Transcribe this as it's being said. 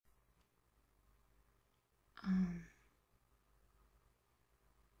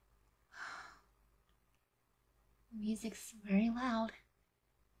music's very loud.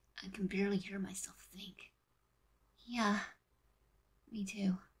 I can barely hear myself think. Yeah, me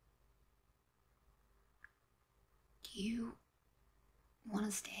too. Do you want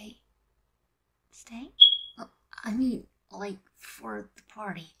to stay? Stay? Oh, I mean, like, for the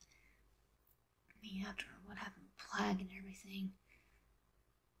party. I mean, after what happened with Plague and everything.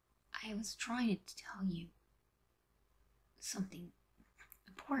 I was trying to tell you something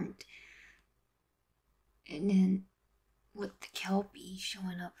important. And then, with the Kelpie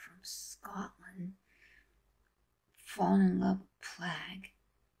showing up from Scotland, falling in love with Plague.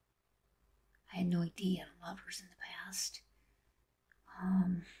 I had no idea I loved lovers in the past.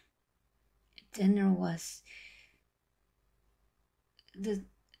 Then there was the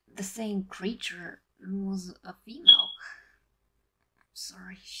same creature was a female. I'm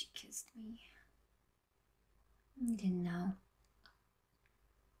sorry she kissed me. I didn't know.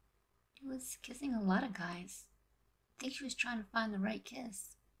 She was kissing a lot of guys. I think she was trying to find the right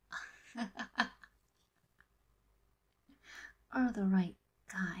kiss. Or the right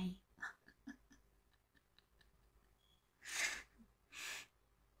guy.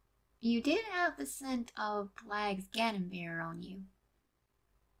 You did have the scent of Plague's Ganonbear on you.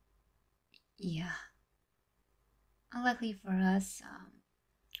 Yeah. Luckily for us,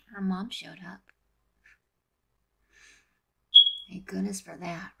 her mom showed up. Thank goodness for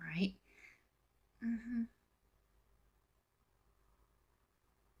that, right? Mm-hmm.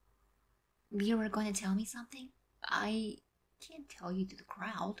 You were going to tell me something? I can't tell you to the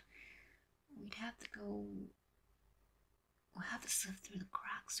crowd. We'd have to go... We'll have to slip through the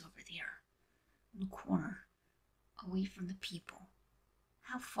cracks over there, in the corner, away from the people.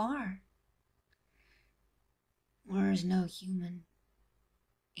 How far? There's no human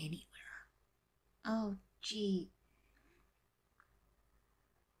anywhere. Oh, gee.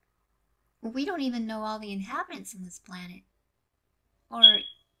 We don't even know all the inhabitants on this planet. Or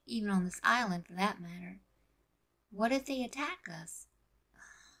even on this island, for that matter. What if they attack us?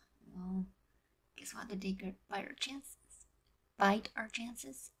 Well, guess we'll have to take our, bite our chances. Bite our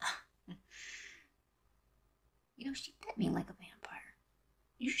chances? You know, she bit me like a vampire.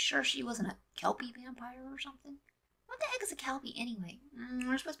 You sure she wasn't a Kelpie vampire or something? What the heck is a Kelpie anyway?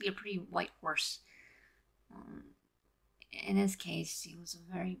 They're supposed to be a pretty white horse. In this case, he was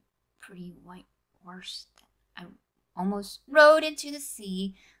a very pretty white horse that I almost rode into the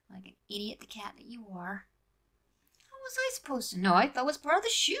sea like an idiot the cat that you are. How was I supposed to know? I thought it was part of the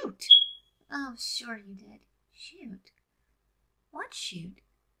shoot. Oh, sure you did. Shoot. What shoot?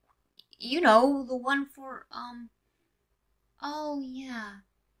 You know, the one for, oh, yeah.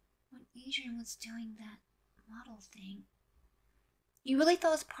 When Adrien was doing that model thing. You really thought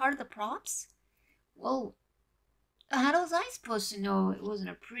it was part of the props? Well, how was I supposed to know it wasn't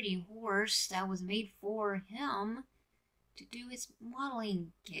a pretty horse that was made for him to do his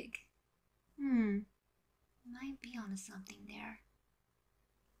modeling gig? Might be onto something there.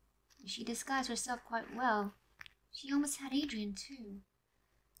 She disguised herself quite well. She almost had Adrien, too.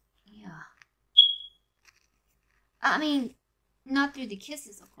 Yeah. I mean, not through the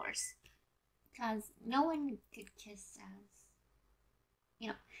kisses, of course. Because no one could kiss as, you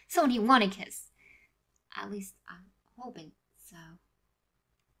know, someone you want to kiss. At least I'm hoping so.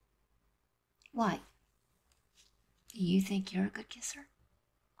 Why? Do you think you're a good kisser?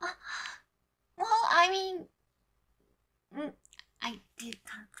 Well, I mean, I did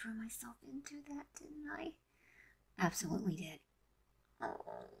kind of throw myself into that, didn't I? Absolutely did.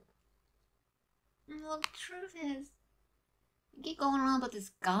 Oh. Well, the truth is, you keep going on about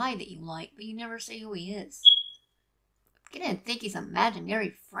this guy that you like, but you never say who he is. I didn't think he's an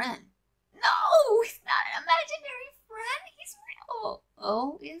imaginary friend. No, he's not an imaginary friend. He's real.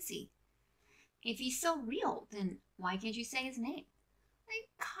 Oh, is he? If he's so real, then why can't you say his name?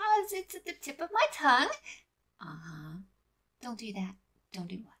 Because it's at the tip of my tongue. Uh-huh. Don't do that. Don't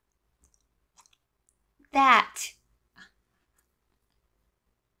do what? That.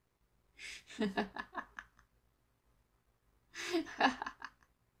 Why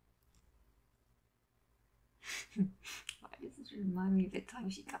does this remind me of the time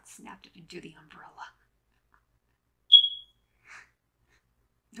she got snapped up into the umbrella?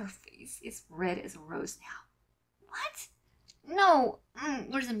 Her face is red as a rose now. What? No.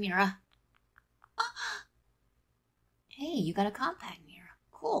 Where's the mirror? Hey, you got a compact mirror.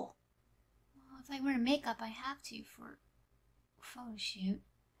 Cool. Well, if I wear makeup, I have to for a photo shoot.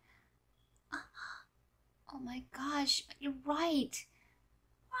 Oh my gosh, you're right.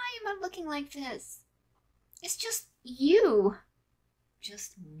 Why am I looking like this? It's just you.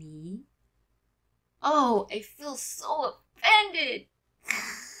 Just me? Oh, I feel so offended.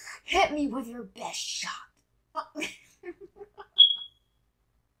 Hit me with your best shot.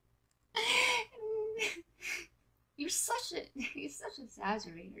 You're such a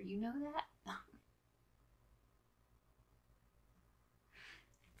exaggerator, you know that?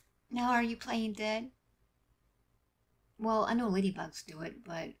 Now are you playing dead? Well, I know ladybugs do it,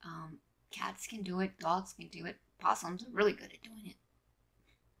 but cats can do it, dogs can do it, possums are really good at doing it.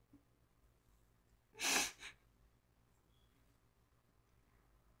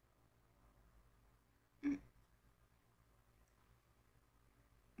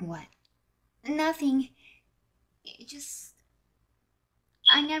 What? Nothing. It just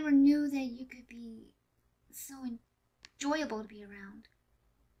I never knew that you could be so enjoyable to be around.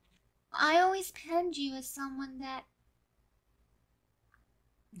 I always penned you as someone that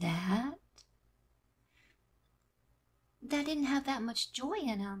that didn't have that much joy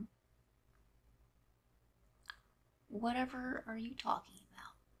in him. Whatever are you talking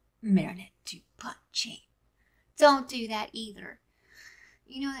about? Marinette to punching. Don't do that either.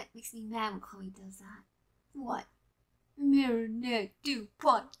 You know that makes me mad when Chloe does that. What? Marinette do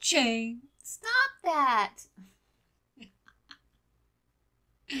punching. Stop that.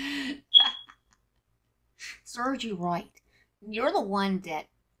 Serves you right. You're the one that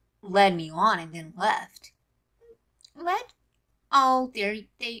led me on and then left. Led? Oh, they.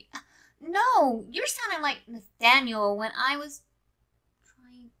 No, you're sounding like Nathaniel when I was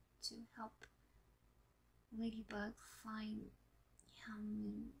trying to help Ladybug find him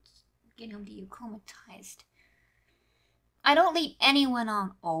and get him deacclimatized. I don't lead anyone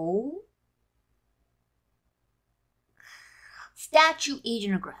on. Oh? Statue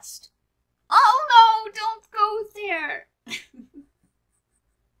agent aggressed. Oh no, don't go there.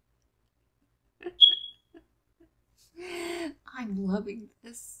 I'm loving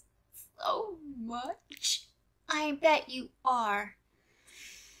this so much. I bet you are.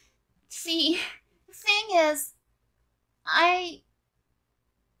 See, the thing is, I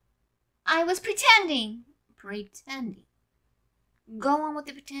was pretending. Pretending. Go on with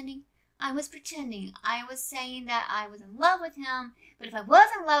the pretending. I was pretending. I was saying that I was in love with him, but if I was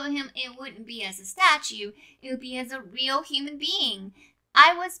in love with him, it wouldn't be as a statue. It would be as a real human being.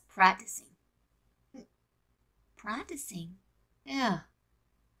 I was practicing. Practicing? Yeah.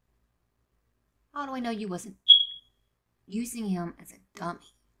 How do I know you wasn't using him as a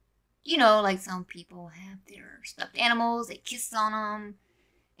dummy? You know, like some people have their stuffed animals, they kiss on them.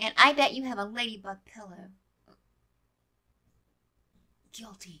 And I bet you have a ladybug pillow.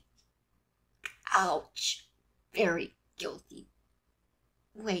 Guilty. Ouch. Very guilty.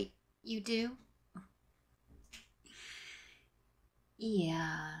 Wait, you do?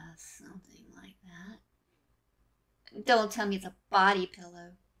 Yeah, something like that. Don't tell me it's a body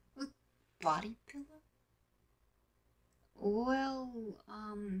pillow. Body pillow? Well,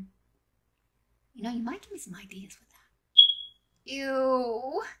 you know, you might give me some ideas with that.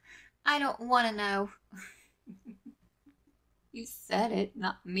 Ew. I don't want to know. You said it,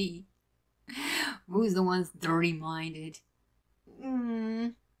 not me. Who's the one's dirty-minded?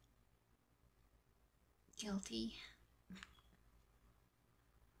 Guilty.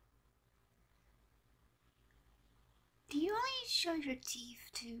 Do you only show your teeth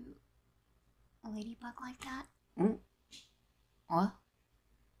to a ladybug like that? What?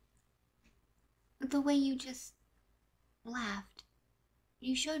 The way you just laughed.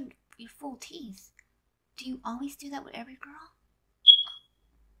 You showed your full teeth. Do you always do that with every girl?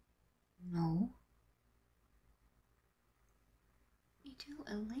 No. You do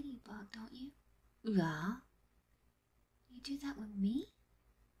a ladybug, don't you? Yeah. You do that with me?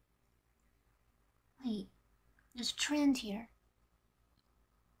 Wait, there's a trend here.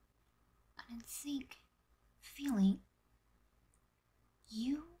 An in sync feeling.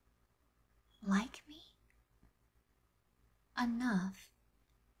 You like me enough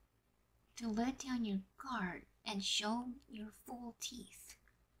to let down your guard and show your full teeth.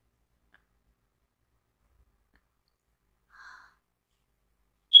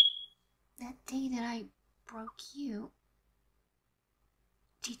 That day that I broke you,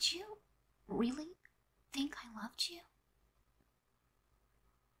 did you really think I loved you?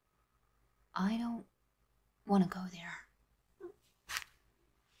 I don't want to go there.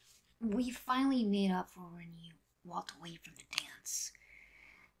 We finally made up for when you walked away from the dance.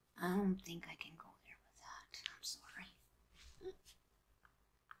 I don't think I can go there with that. I'm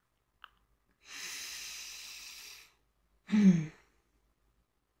sorry.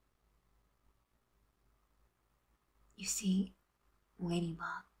 You see,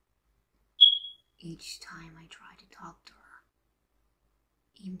 Ladybug, each time I tried to talk to her,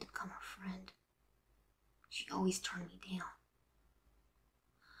 even to become her friend, she always turned me down.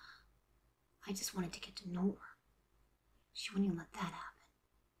 I just wanted to get to know her. She wouldn't even let that happen.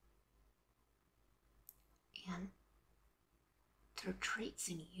 And there are traits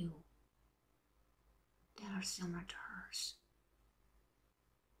in you that are similar to hers.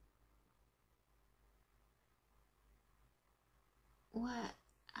 What?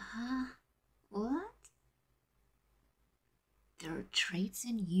 What? There are traits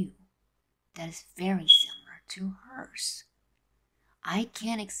in you that is very similar to hers. I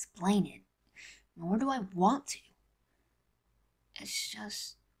can't explain it, nor do I want to. It's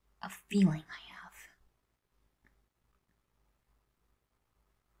just a feeling I have.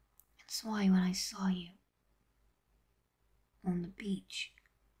 That's why when I saw you on the beach,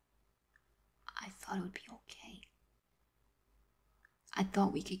 I thought it would be okay. I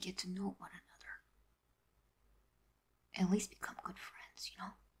thought we could get to know one another. At least become good friends, you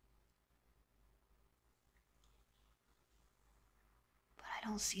know? But I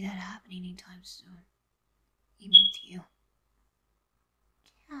don't see that happening anytime soon. Even with you.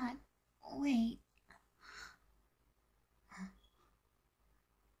 Cat, wait.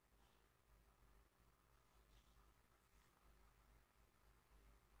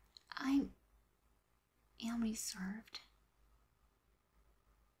 I am reserved.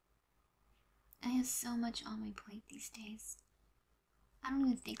 I have so much on my plate these days. I don't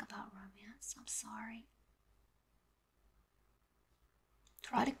even think about romance. I'm sorry.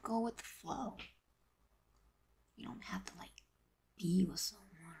 Try to go with the flow. You don't have to, be with someone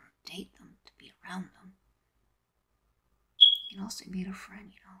or date them to be around them. You can also be their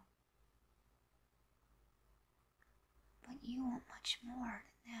friend, you know. But you want much more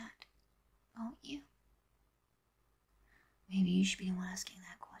than that, don't you? Maybe you should be the one asking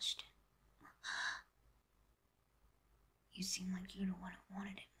that question. You seem like you're the one who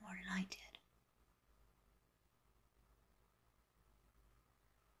wanted it more than I did.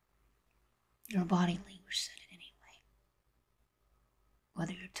 Your body language said it anyway.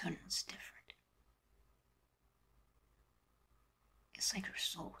 Whether your tone was different. It's like her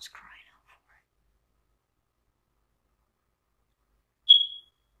soul was crying out for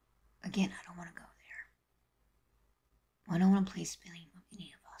it. Again, I don't want to go there. I don't want to play spinning with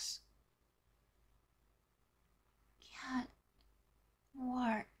any of us. Cat,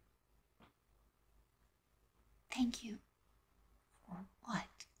 what? Thank you. For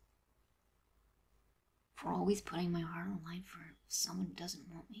what? For always putting my heart on the line for someone who doesn't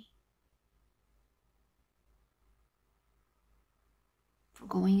want me? For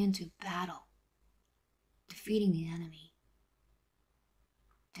going into battle, defeating the enemy,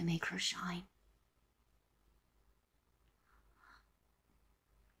 to make her shine?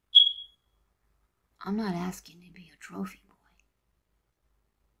 I'm not asking to be a trophy boy.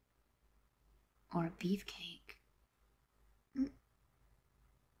 Or a beefcake.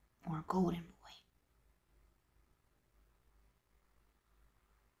 Or a golden boy.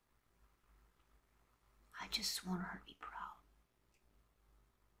 I just want her to be proud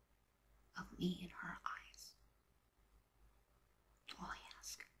of me in her eyes. That's all I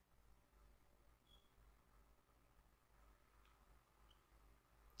ask.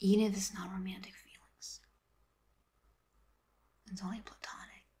 Even if it's not romantic feelings. It's only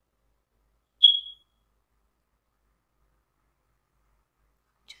platonic.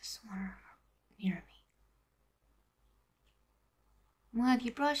 Just want her near me. Well, if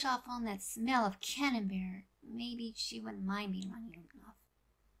you brush off on that smell of camembert, maybe she wouldn't mind being around you enough.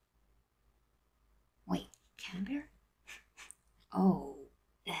 Wait, camembert? Oh,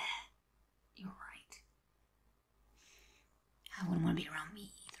 you're right. I wouldn't want to be around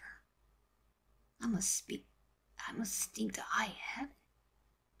me either. I must stink to high heaven.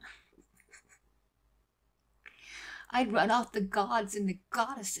 I'd run off the gods and the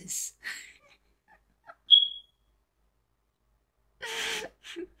goddesses.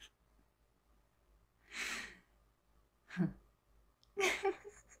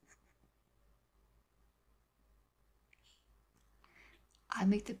 I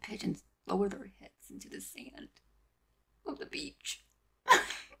make the pigeons lower their heads into the sand of the beach.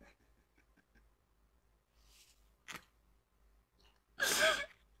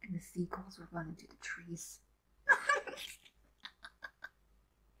 And the seagulls would run into the trees.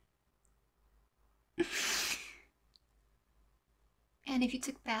 And if you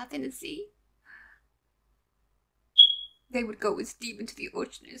took bath in the sea, they would go as deep into the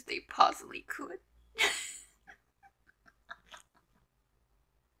ocean as they possibly could.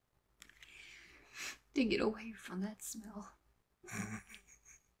 To get away from that smell.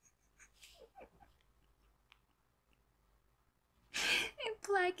 If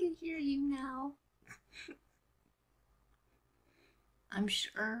I could hear you now. I'm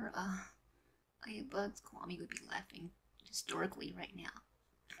sure Buds Kwame would be laughing historically right now.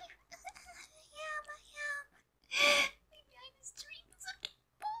 I am. Maybe I'm just dreaming of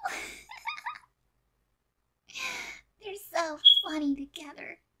people. They're so funny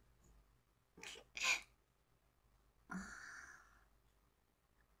together.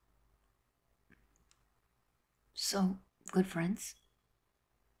 So, good friends?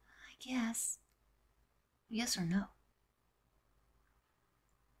 I guess. Yes or no?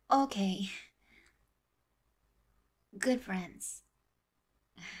 Okay. Good friends.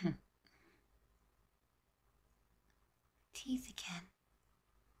 Tease again.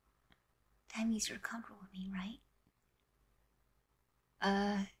 That means you're comfortable with me, right?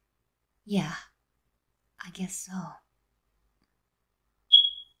 Yeah. I guess so.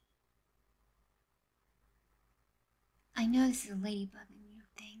 I know this is a ladybug in your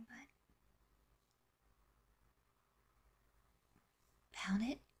thing, but... Pound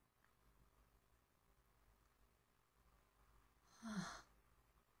it?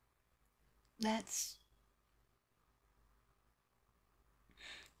 That's...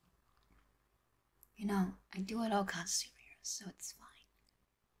 You know, I do it all kinds of superheroes, so it's fine.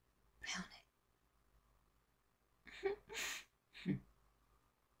 Pound it.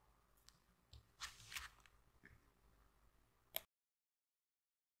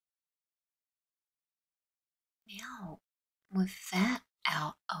 Now, with that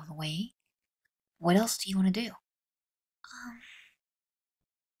out of the way, what else do you want to do?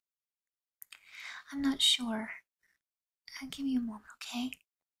 I'm not sure. Give me a moment, okay?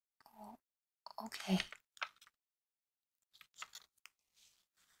 Oh, okay.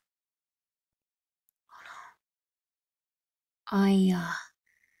 I,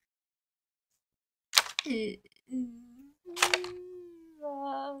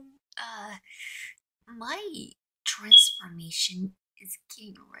 my transformation is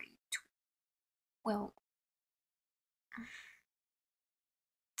getting ready to, well,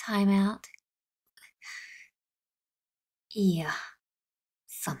 time out. Yeah,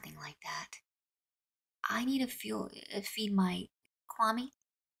 something like that. I need to feed my Kwame.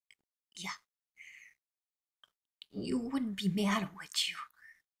 Yeah, you wouldn't be mad, would you?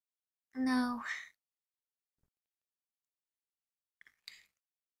 No.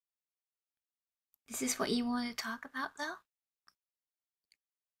 Is this what you wanted to talk about, though?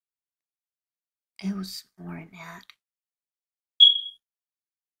 It was more than that.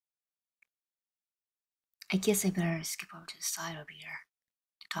 I guess I better skip over to the side over here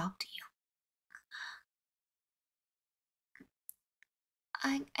to talk to you.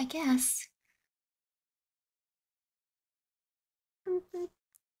 I guess.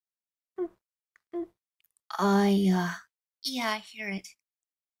 Yeah, I hear it.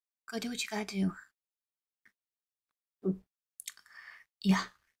 Go do what you gotta do. Yeah.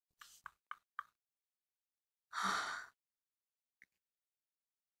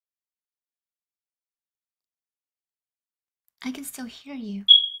 I can still hear you.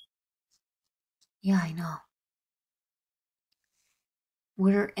 Yeah, I know.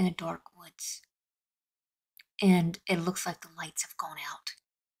 We're in a dark woods. And it looks like the lights have gone out.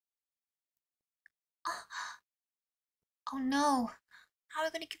 Oh no. How are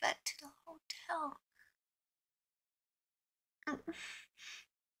we gonna get back to the hotel?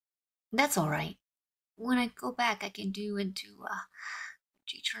 That's alright. When I go back, I can do into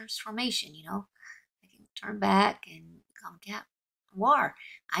transformation, you know? I can turn back and become Cat War.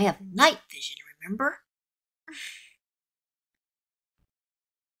 I have night vision, remember?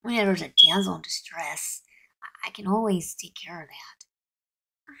 Whenever there's a damsel in distress, I can always take care of that.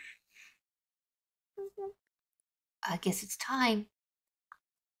 I guess it's time.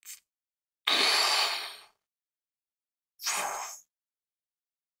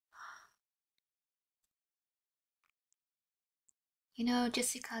 You know,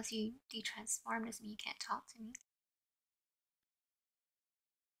 just because you de-transform doesn't mean you can't talk to me.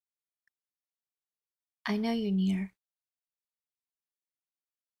 I know you're near.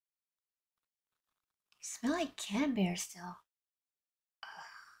 You smell like Canberra still.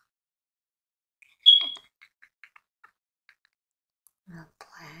 Oh,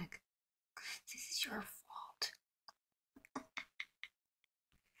 Black. This is your fault.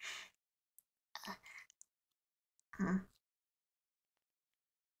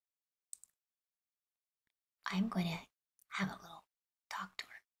 I'm going to have a little talk to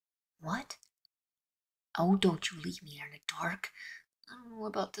her. What? Oh, don't you leave me in the dark. I don't know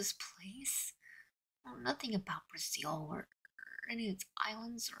about this place. I know nothing about Brazil or any of its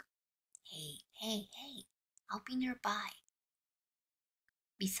islands or... Hey. I'll be nearby.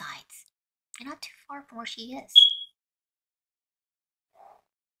 Besides, you're not too far from where she is.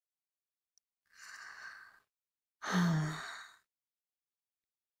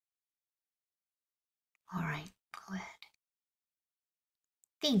 All right, go ahead.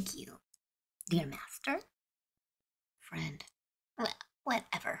 Thank you, dear master. Friend. Well,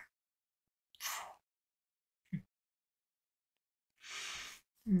 whatever.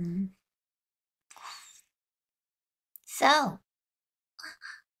 Hmm. So,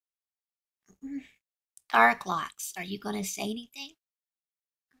 Dark Locks, are you going to say anything?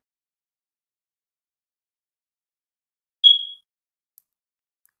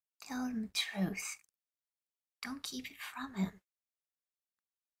 Tell him the truth. Don't keep it from him.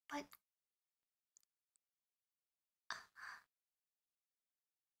 But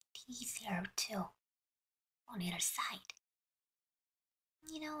he's here too, on the other side.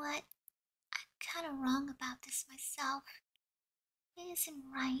 You know what? I'm kind of wrong about this myself. It isn't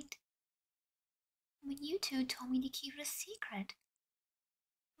right. But you two told me to keep it a secret.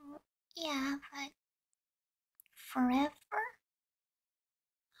 Yeah, but forever?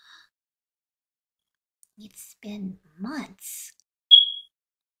 It's been months.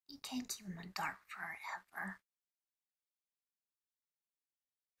 You can't keep him in the dark forever.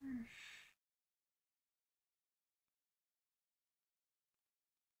 Hmm.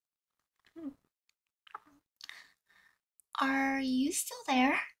 Are you still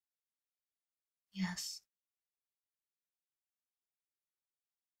there? Yes.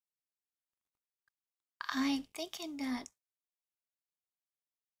 I'm thinking that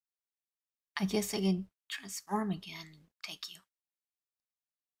I guess I can transform again and take you.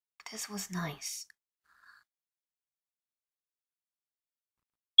 This was nice.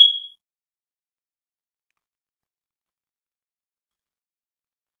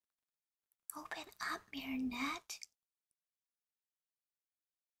 Open up, Marinette.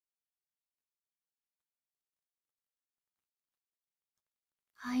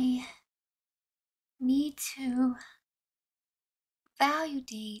 I need to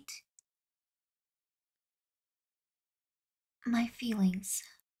validate my feelings.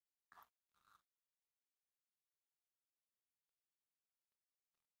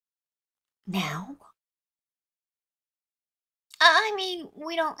 Now? I mean,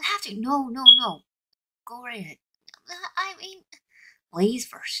 we don't have to. No, no, no. Go right ahead. I mean, ladies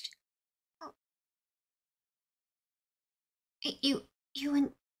first. Oh, you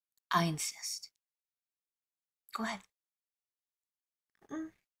and I insist. Go ahead.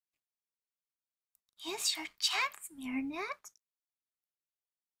 Mm, here's your chance, Marinette.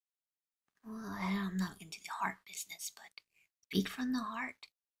 Well, I'm not into the heart business, but speak from the heart.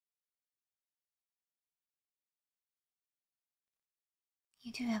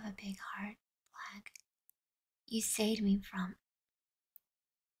 You do have a big heart, Black. You saved me from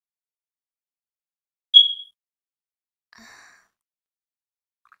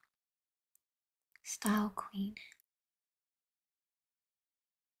Style Queen.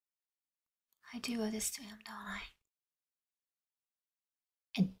 I do owe this to him, don't I?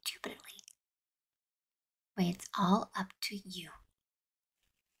 Indubitably. But it's all up to you.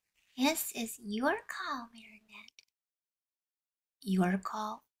 This is your call, Marinette. Your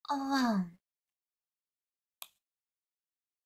call alone.